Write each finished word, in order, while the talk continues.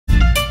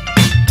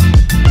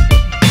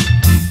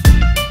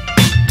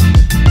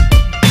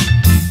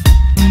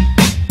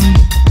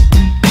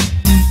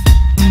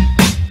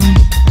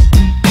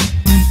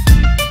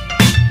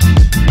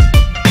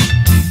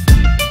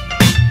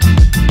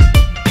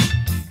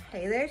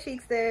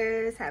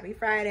cheeksters, happy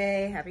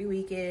Friday, happy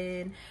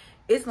weekend.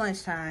 It's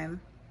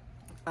lunchtime.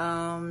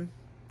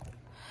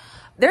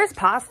 There's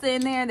pasta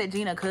in there that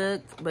Gina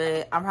cooked,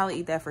 but I'll probably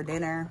eat that for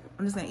dinner.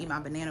 I'm just gonna eat my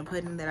banana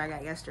pudding that I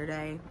got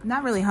yesterday.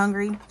 Not really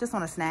hungry, just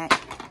want a snack.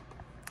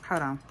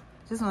 Hold on,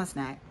 just want a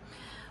snack.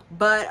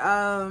 But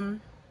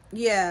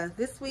yeah,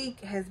 this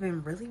week has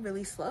been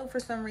really slow for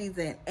some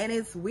reason, and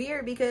it's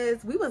weird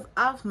because we was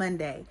off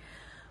Monday.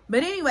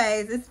 But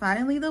anyways, it's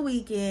finally the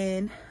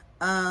weekend.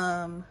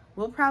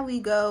 We'll probably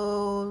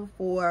go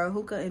for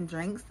hookah and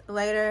drinks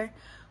later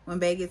when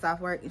Bae gets off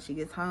work and she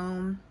gets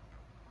home.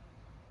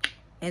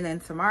 And then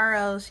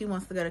tomorrow she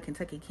wants to go to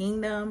Kentucky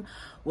Kingdom.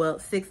 Well,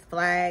 Six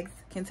Flags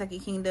Kentucky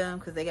Kingdom,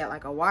 because they got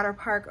like a water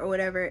park or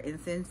whatever. And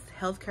since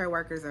healthcare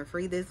workers are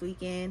free this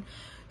weekend,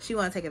 she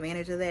want to take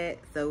advantage of that.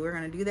 So we're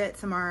going to do that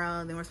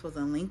tomorrow. Then we're supposed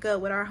to link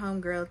up with our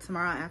homegirl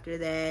tomorrow after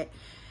that.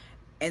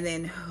 And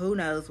then who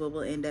knows what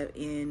we'll end up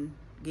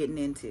getting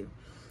into.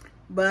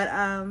 But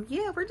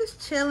yeah, we're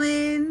just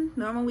chilling,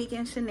 normal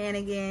weekend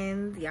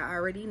shenanigans. Y'all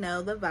already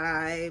know the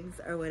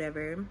vibes or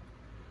whatever.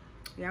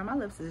 Yeah, my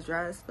lips is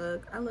dry as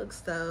fuck. I look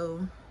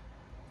so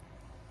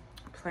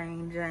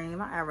plain Jane.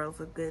 My eyebrows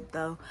look good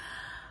though.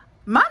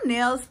 My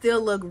nails still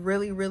look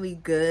really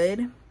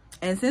good.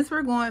 And since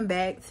we're going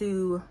back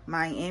to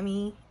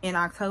Miami in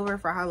October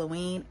for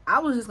Halloween, I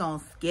was just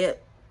gonna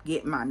skip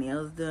getting my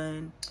nails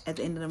done at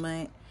the end of the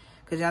month,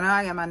 because y'all know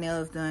I got my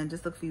nails done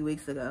just a few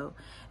weeks ago.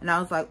 And I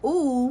was like,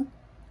 ooh,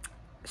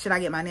 should I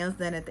get my nails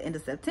done at the end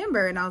of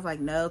September? And I was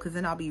like, no, because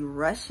then I'll be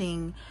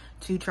rushing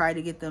to try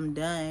to get them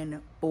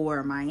done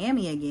for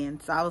Miami again.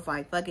 So I was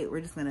like, fuck it,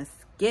 we're just gonna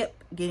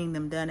skip getting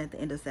them done at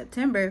the end of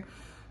September.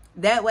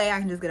 That way I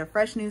can just get a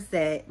fresh new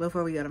set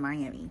before we go to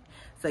Miami.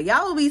 So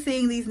y'all will be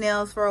seeing these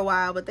nails for a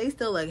while, but they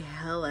still look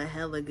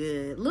hella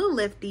good. A little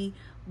lifty,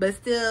 but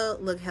still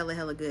look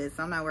hella good.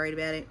 So I'm not worried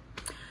about it.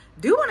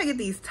 Do want to get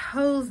these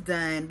toes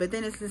done, but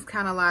then it's just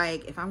kind of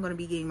like, if I'm going to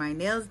be getting my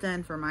nails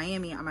done for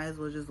Miami, I might as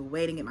well just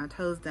wait and get my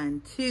toes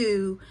done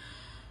too.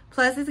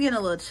 Plus it's getting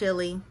a little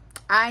chilly.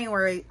 I ain't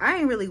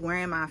really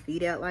wearing my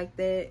feet out like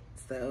that,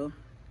 so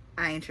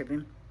I ain't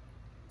tripping.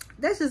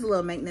 That's just a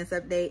little maintenance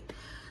update.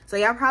 So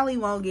y'all probably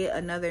won't get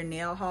another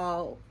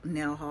nail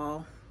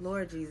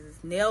Lord Jesus,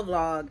 nail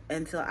vlog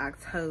until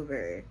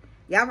October.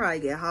 Y'all probably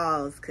get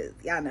hauls, because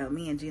y'all know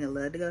me and Gina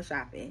love to go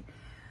shopping.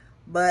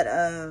 But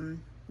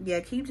yeah,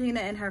 keep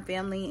Gina and her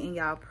family in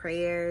y'all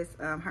prayers.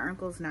 Her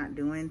uncle's not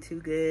doing too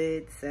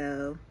good,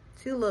 so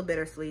she's a little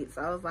bittersweet.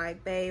 So I was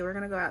like, babe, we're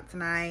gonna go out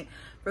tonight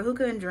for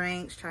hookah and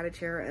drinks, try to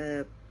cheer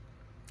her up,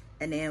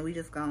 and then we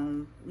just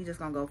gonna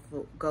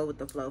go with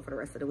the flow for the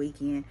rest of the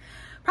weekend.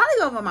 Probably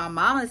go over to my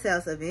mama's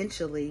house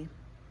eventually.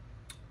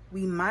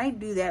 We might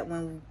do that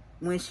when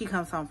she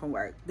comes home from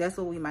work. That's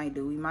what we might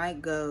do. We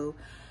might go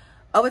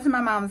over to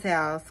my mom's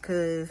house,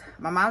 because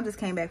my mom just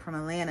came back from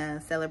Atlanta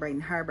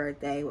celebrating her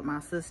birthday with my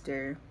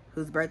sister,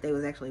 whose birthday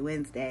was actually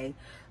Wednesday.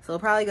 So we'll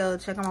probably go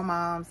check on my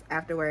mom's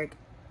after work,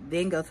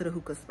 then go to the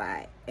hookah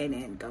spot, and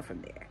then go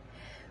from there.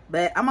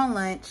 But I'm on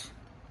lunch.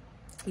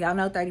 Y'all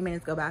know 30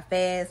 minutes go by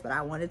fast, but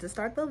I wanted to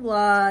start the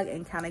vlog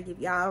and kind of give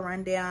y'all a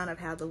rundown of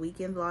how the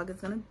weekend vlog is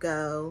gonna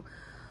go.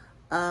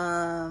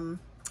 I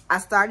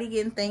started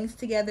getting things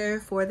together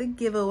for the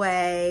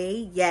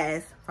giveaway.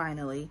 Yes,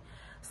 finally.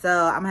 So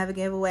I'm gonna have a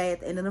giveaway at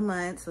the end of the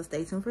month, so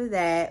stay tuned for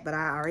that. But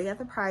I already got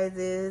the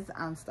prizes.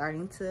 I'm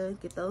starting to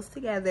get those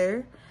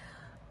together.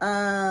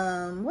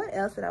 What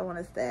else did I want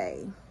to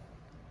say?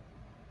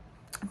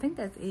 I think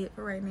that's it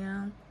for right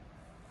now.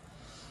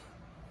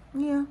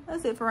 Yeah,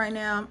 that's it for right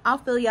now. I'll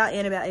fill y'all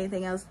in about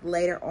anything else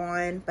later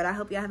on. But I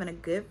hope y'all having a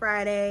good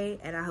Friday,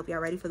 and I hope y'all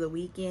ready for the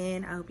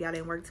weekend. I hope y'all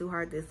didn't work too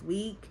hard this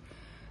week.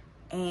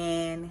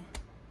 And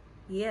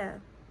yeah,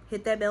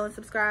 hit that bell and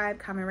subscribe,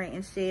 comment, rate,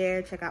 and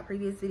share. Check out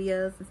previous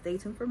videos and stay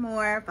tuned for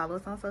more. Follow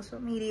us on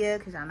social media,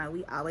 because y'all know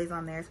we always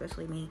on there,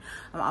 especially me.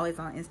 I'm always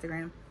on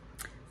Instagram.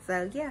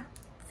 So yeah,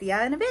 see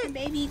y'all in a bit.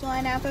 Baby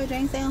going out for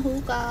drinks and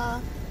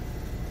hookah.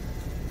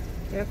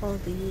 There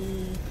goes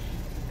the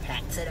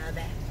hat to the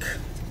back.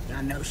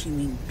 Y'all know she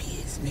mean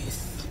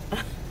business. All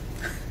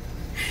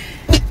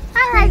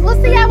right,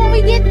 we'll see y'all when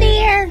we get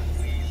there.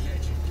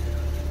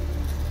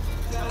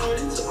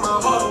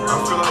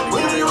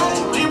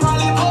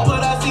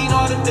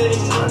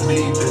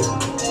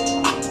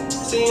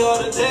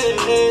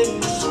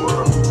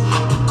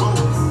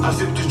 I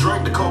sip this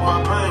drink to cope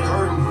my pain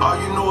hurting. All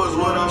you know is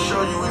what I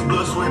show you is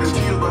blood, sweat, and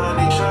tears behind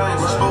these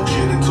chains. I spoke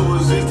shit into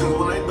existence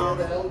when they thought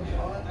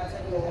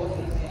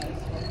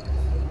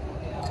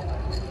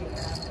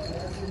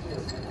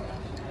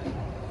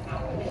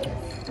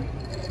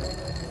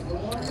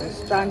The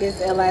strongest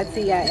LIT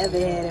I ever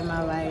had in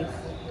my life.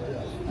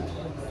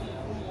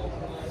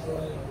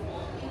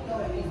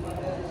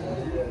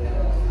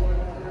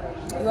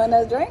 You want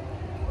another drink?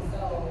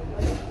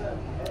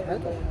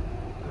 Okay.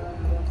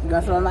 You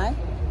want some of mine?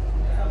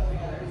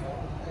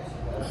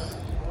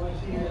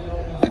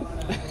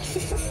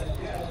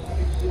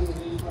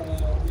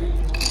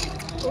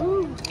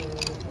 Ooh.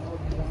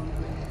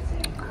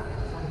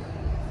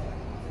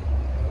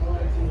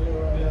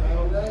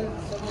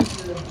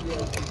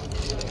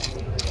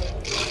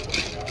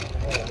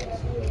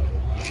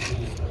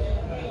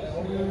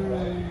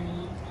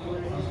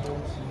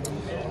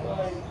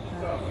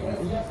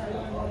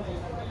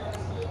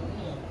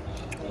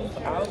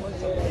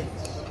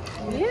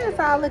 it's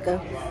all liquor.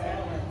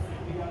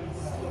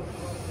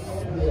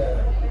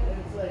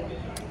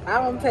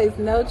 I don't taste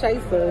no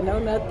chaser, no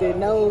nothing,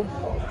 no.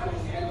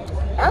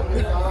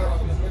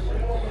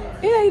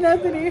 It ain't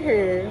nothing in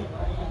here.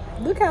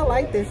 Look how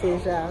light this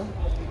is, y'all.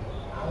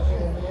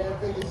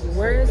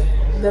 Where's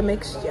the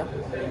mixture?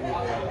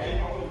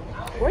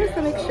 Where's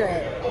the mixture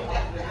at?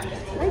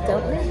 I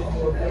don't know.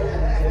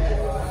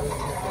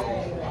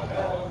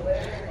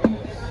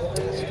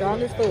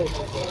 Strong as food.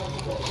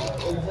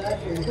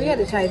 We had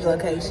to change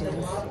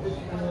locations.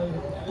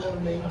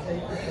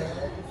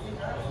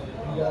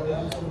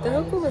 The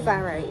hookah was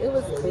alright. It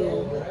was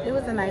cool. It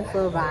was a nice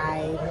little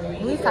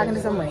vibe. We was talking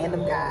to some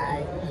random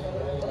guy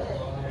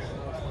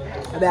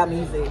about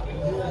music.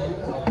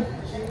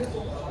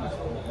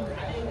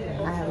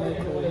 I have no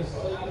clue.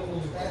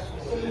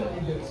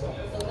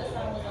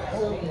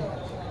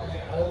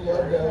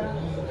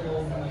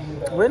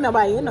 Wasn't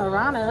nobody in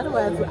Rana,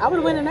 otherwise I would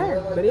have went in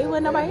there, but it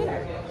wasn't nobody in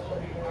there.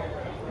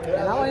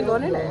 And I wasn't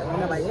going in there. There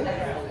wasn't nobody in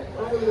there.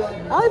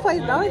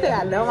 The only thing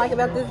I don't like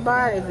about this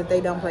bar is that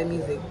they don't play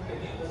music.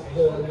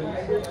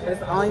 That's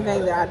the only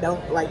thing that I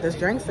don't like. The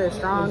drinks are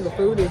strong, the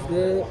food is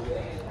good,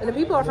 and the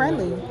people are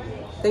friendly.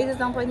 They just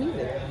don't play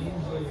music.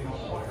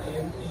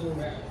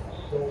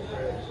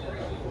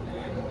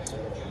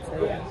 So,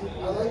 yeah.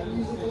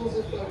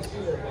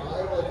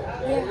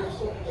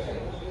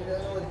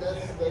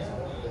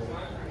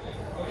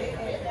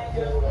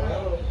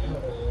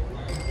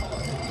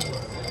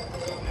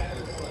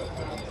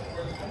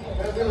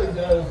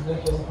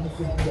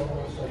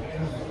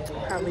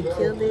 Probably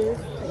kill this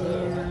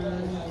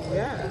and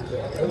yeah.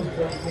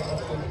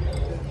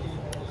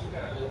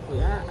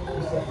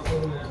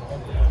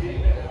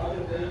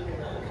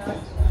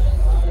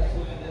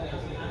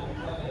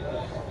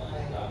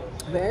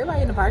 But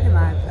everybody in the parking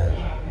lot though.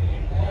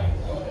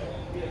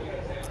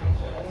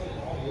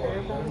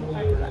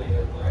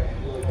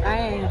 I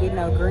ain't getting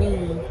no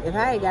green. If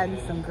I had gotten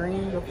some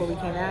green before we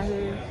came out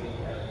here,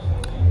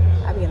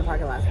 I'd be in the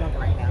parking lot smoking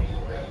right now.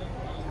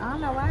 I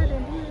don't know why I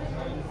didn't do it.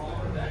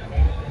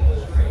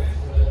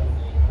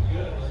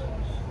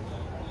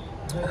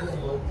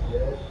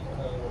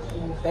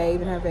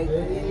 Babe and her baby.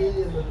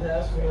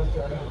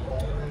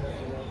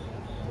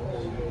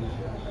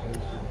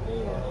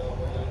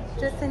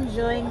 Just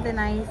enjoying the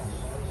nice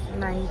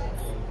night.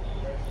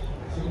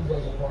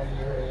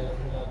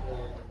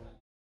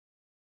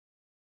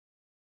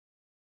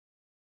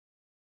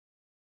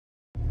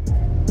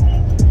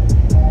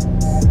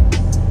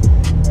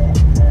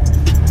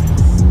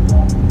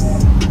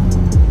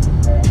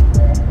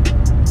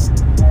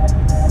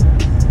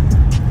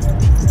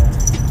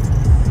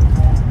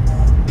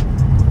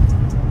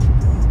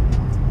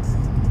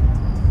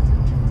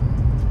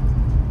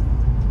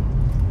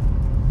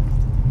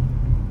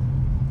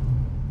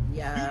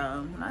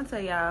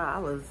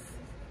 Y'all,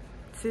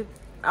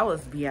 I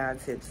was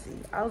beyond tipsy.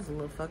 I was a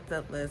little fucked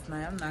up last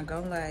night. I'm not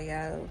gonna lie,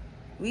 y'all.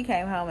 We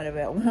came home at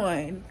about 1.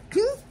 And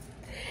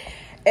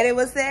it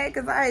was sad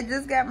because I had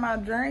just got my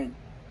drink.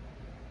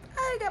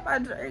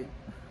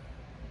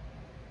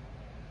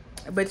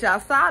 But y'all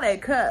saw that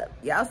cup.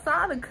 Y'all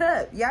saw the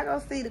cup. Y'all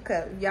gonna see the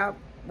cup. Y'all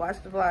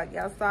watched the vlog.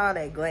 Y'all saw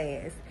that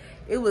glass.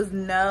 It was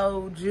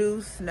no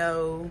juice,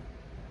 no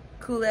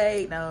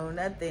Kool-Aid, no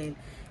nothing.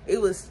 It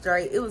was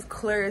straight. It was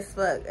clear as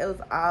fuck. It was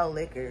all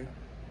liquor.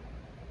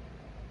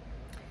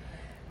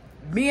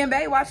 Me and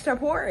Bae watched her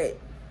pour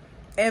it.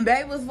 And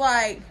Bae was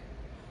like,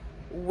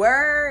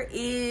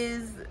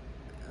 where's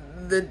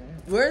the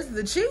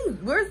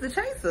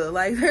chaser?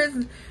 Like,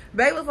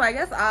 Bae was like,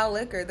 that's all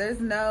liquor. There's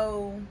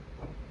no...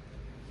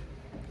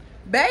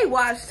 Bae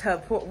watched her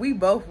pour. We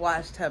both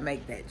watched her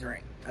make that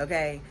drink,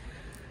 okay?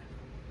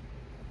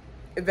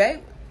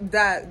 Bae,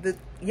 it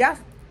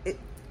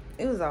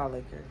was all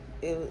liquor.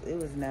 It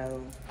was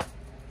no,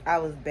 I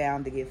was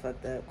bound to get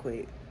fucked up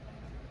quick.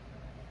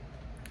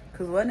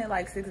 Cause wasn't it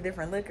like 6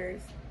 different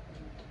liquors?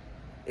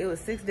 It was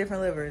 6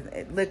 different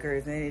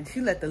liquors, and she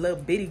let the little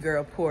bitty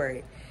girl pour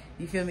it.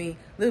 You feel me?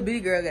 Little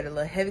bitty girl got a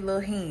little heavy little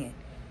hand.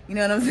 You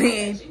know what I'm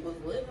saying? She was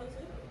lit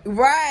too.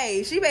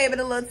 Right. She made it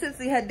a little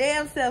tipsy her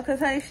damn self. Cause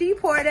honey, she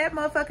poured that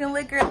motherfucking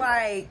liquor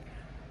like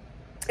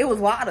it was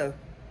water.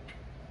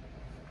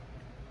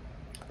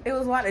 It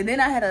was water. And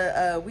then I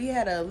had we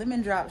had a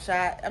lemon drop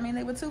shot. I mean,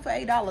 they were 2 for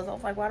 $8. I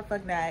was like, why the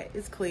fuck not?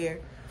 It's clear.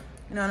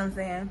 You know what I'm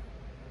saying?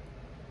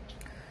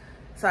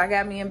 So I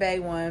got me and Bae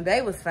one.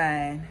 Bae was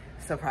fine.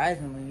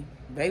 Surprisingly.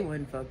 Bae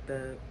wasn't fucked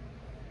up.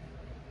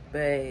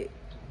 But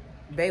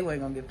Bae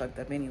wasn't gonna get fucked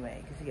up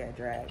anyway, because she got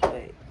dragged.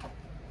 But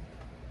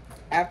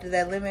after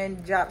that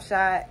lemon drop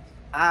shot,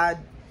 I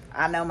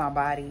know my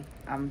body.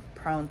 I'm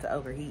prone to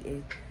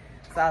overheating.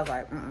 So I was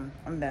like,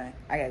 I'm done.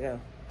 I gotta go.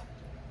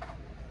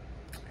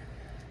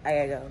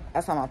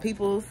 I saw my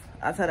peoples.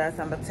 I told her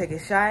I'm about to take a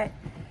shot,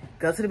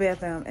 go to the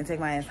bathroom, and take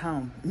my ass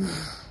home.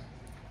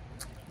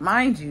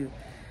 Mind you,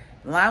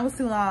 the line was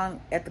too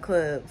long at the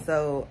club,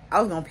 so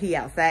I was gonna pee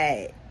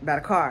outside by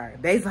the car.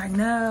 Bae's like,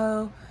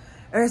 no,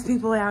 there's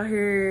people out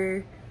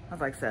here. I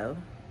was like, so?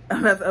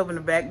 I'm about to open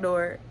the back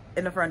door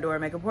and the front door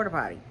and make a porta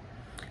potty.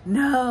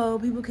 no,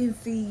 people can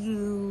see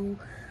you.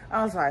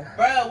 I was like,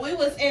 bro, we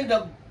was in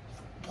the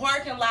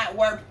parking lot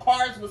where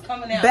cars was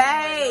coming out.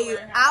 babe,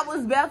 I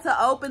was about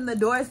to open the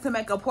doors to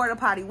make a porta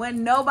potty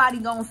when nobody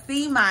gonna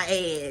see my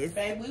ass.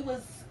 Babe, we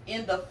was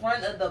in the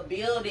front of the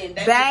building.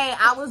 Babe,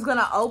 I was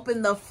gonna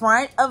open the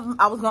front of,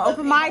 I was gonna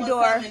open my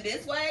door. Coming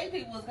this way,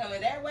 people was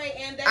coming that way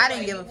and that way. I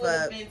didn't give a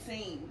fuck. Been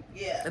seen.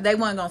 Yeah. They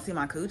wasn't gonna see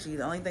my coochie.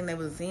 The only thing they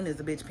was seeing is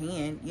the bitch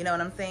peeing. You know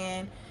what I'm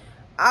saying?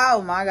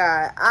 Oh my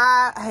God,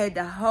 I had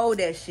to hold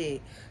that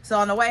shit. So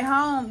on the way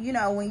home, you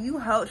know, when you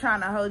trying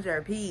to hold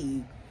your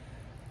pee,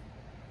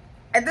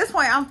 at this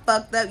point I'm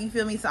fucked up, you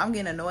feel me? So I'm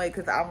getting annoyed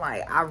because I'm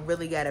like, I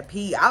really gotta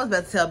pee. I was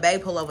about to tell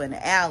babe pull over in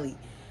the alley,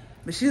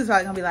 but she was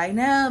probably gonna be like,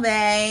 no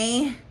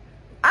babe,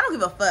 I don't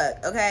give a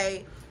fuck,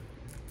 okay?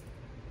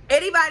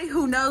 Anybody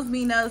who knows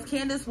me knows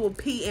Candace will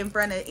pee in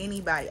front of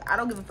anybody. I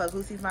don't give a fuck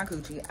who sees my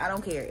coochie. I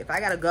don't care. If I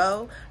gotta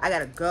go, I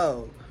gotta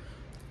go.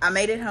 I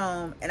made it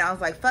home and I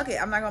was like, fuck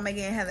it, I'm not gonna make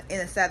it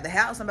inside the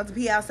house. I'm about to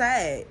pee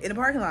outside in the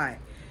parking lot.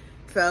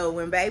 So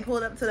when babe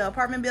pulled up to the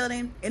apartment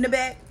building in the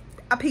back,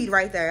 I peed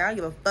right there. I don't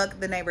give a fuck if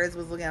the neighbors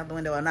was looking out the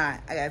window or not.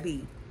 I gotta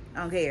pee.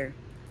 I don't care.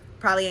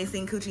 Probably ain't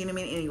seen coochie in a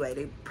minute anyway.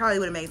 They probably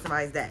would have made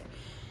somebody's day.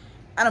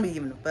 I don't be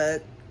giving a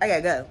fuck. I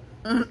gotta go.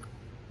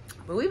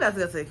 But we about to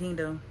go to the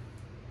kingdom.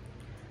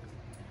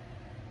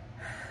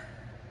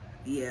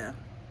 Yeah.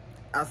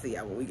 I'll see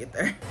y'all when we get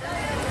there.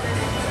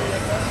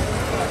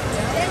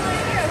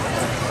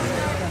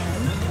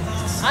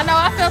 I know,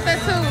 I felt that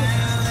too.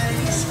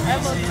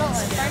 That was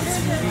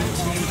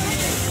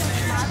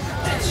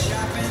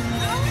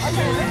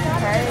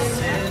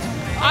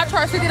I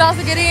charge $50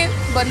 to get in,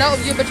 but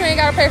you ain't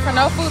gotta pay for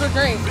no food or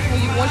drink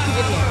once you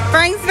get in.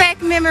 Brings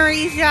back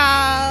memories,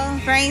 y'all.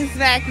 Brings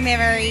back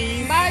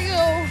memories.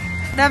 Bayou.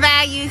 The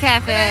Bayou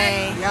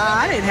Cafe. Y'all,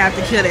 I didn't have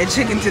to kill that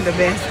chicken to the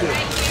basket.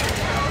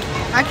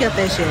 I killed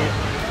that shit.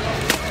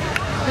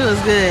 It was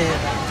good.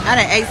 I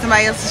done ate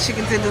somebody else's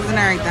chicken tenders and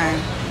everything.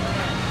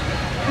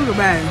 Look at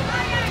that.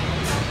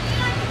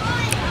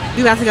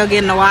 You got to go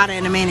get in the water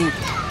in a minute.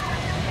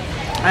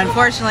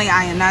 Unfortunately,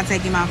 I am not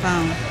taking my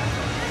phone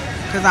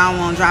because I don't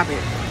want to drop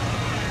it.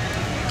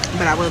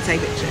 But I will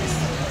take pictures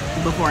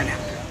before and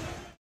after.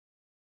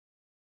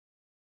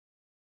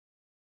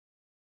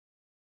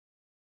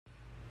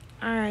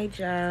 Alright,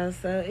 y'all.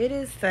 So it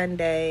is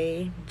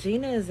Sunday.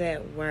 Gina is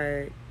at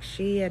work.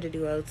 She had to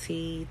do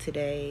OT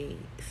today,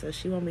 so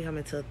she won't be home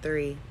until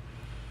 3.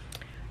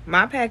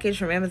 My package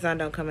from Amazon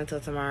don't come until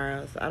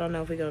tomorrow, so I don't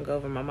know if we're going to go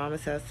over my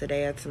mama's house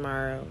today or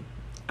tomorrow.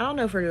 I don't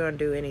know if we're going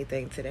to do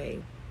anything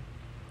today.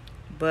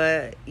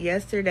 But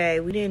yesterday,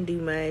 we didn't do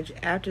much.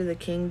 After the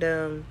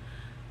kingdom,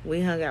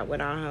 we hung out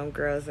with our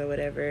homegirls or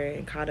whatever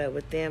and caught up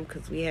with them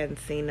because we hadn't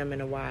seen them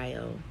in a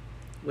while,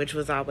 which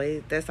was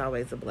that's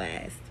always a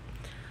blast.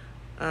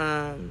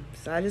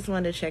 So I just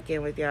wanted to check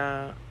in with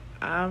y'all.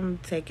 I'm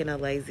taking a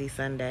lazy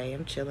Sunday.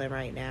 I'm chilling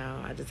right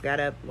now. I just got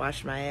up,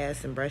 washed my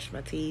ass, and brushed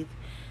my teeth.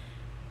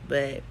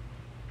 But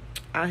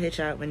I'll hit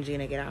y'all up when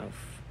Gina get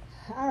off.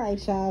 All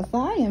right, y'all. So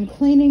I am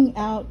cleaning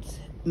out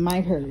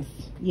my purse.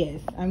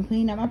 Yes, I'm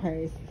cleaning out my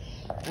purse.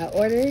 I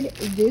ordered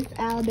this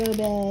Aldo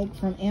bag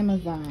from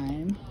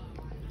Amazon.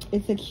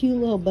 It's a cute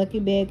little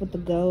bucket bag with the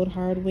gold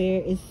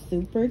hardware. It's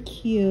super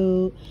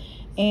cute.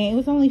 And it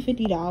was only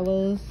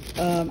 $50.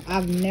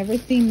 I've never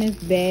seen this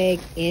bag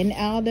in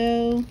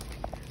Aldo.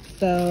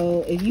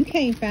 So if you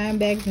can't find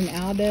bags in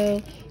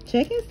Aldo,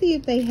 check and see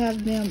if they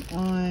have them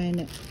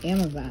on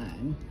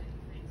Amazon.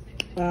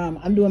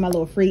 I'm doing my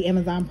little free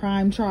Amazon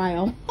Prime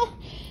trial.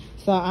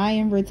 So I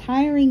am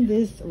retiring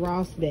this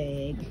Ross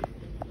bag.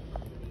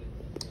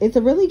 It's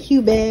a really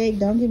cute bag.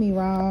 Don't get me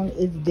wrong.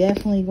 It's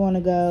definitely going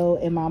to go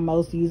in my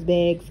most used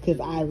bags because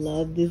I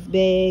love this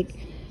bag.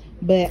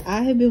 But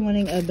I have been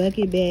wanting a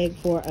bucket bag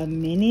for a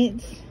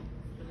minute.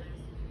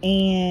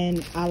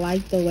 And I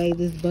like the way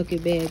this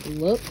bucket bag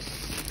looks.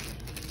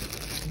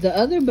 The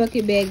other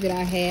bucket bag that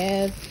I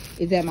have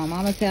is at my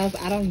mama's house.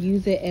 I don't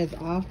use it as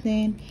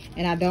often.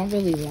 And I don't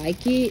really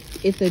like it.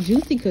 It's a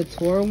Juicy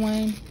Couture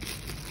one.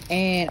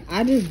 And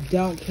I just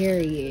don't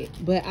carry it.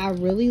 But I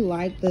really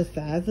like the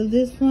size of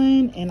this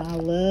one. And I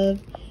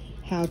love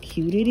how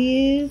cute it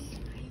is.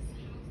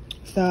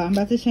 So I'm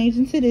about to change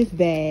into this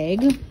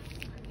bag.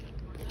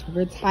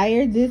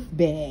 Retire this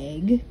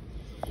bag.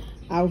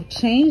 I've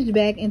changed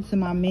back into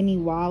my mini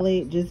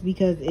wallet just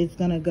because it's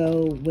gonna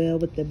go well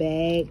with the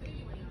bag.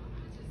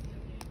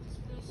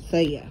 So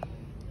yeah,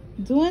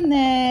 doing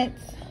that,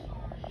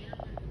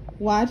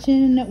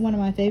 watching one of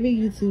my favorite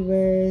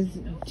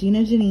YouTubers,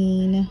 Gina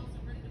Janine,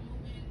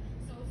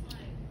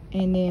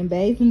 and then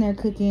Babe's in there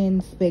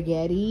cooking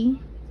spaghetti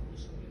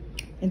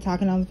and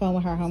talking on the phone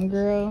with her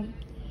homegirl.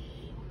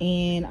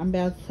 And I'm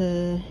about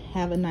to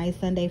have a nice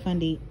Sunday fun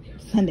day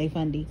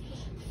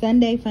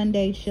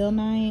chill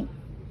night.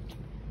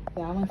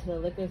 So I went to the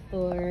liquor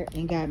store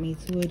and got me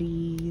 2 of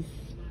these.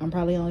 I'm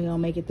probably only gonna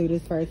make it through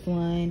this first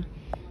one.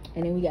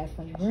 And then we got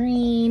some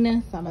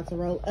green. So I'm about to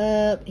roll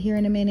up here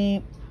in a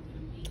minute.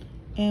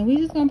 And we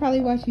just gonna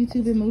probably watch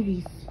YouTube and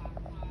movies.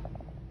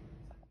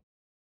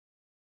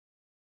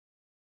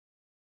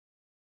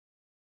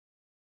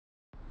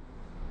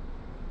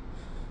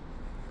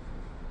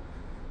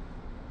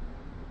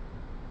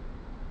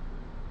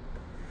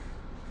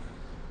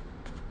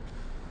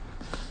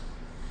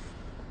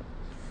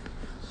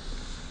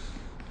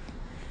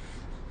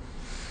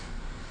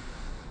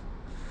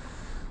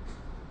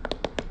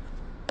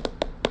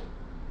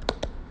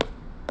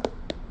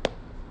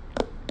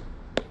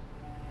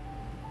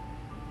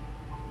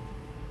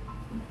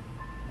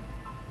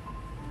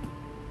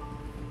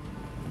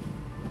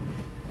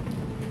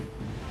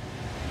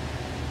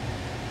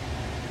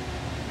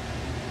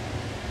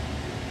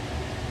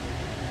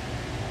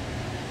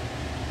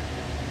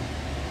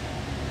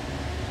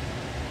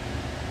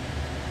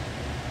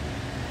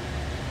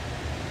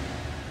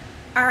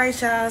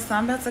 Alright y'all, so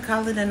I'm about to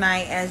call it a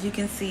night. As you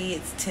can see,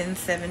 it's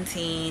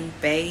 10:17.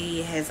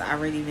 Bae has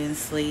already been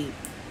asleep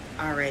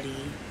already.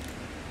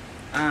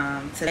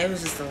 Today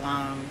was just a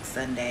long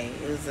Sunday.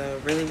 It was a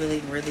really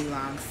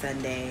long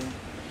Sunday.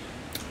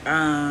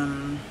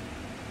 And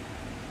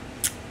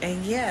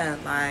yeah,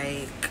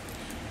 like,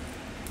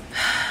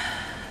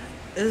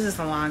 it was just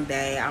a long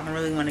day. I don't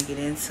really want to get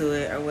into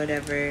it or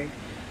whatever.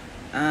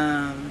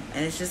 And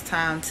it's just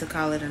time to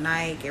call it a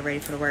night, get ready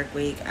for the work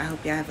week. I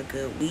hope y'all have a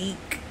good week.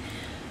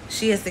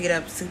 She has to get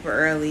up super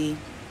early.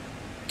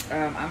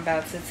 I'm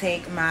about to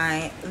take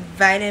my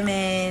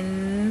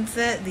vitamins.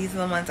 These are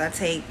the ones I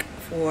take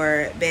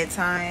for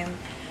bedtime.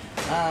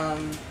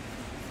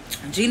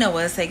 Gina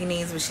was taking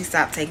these, but she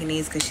stopped taking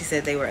these because she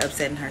said they were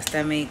upsetting her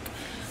stomach.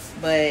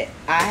 But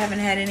I haven't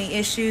had any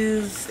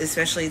issues,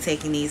 especially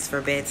taking these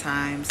for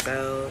bedtime.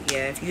 So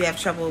yeah, if you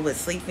have trouble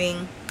with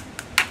sleeping,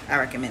 I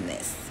recommend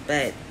this.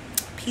 But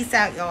peace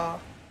out, y'all.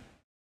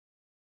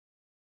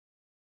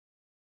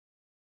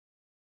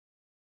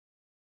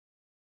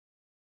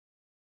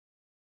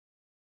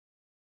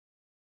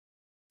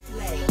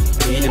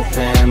 Peter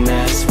Pan,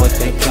 that's what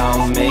they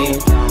call me.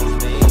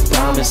 I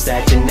promise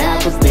that you'll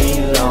never be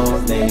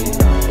lonely.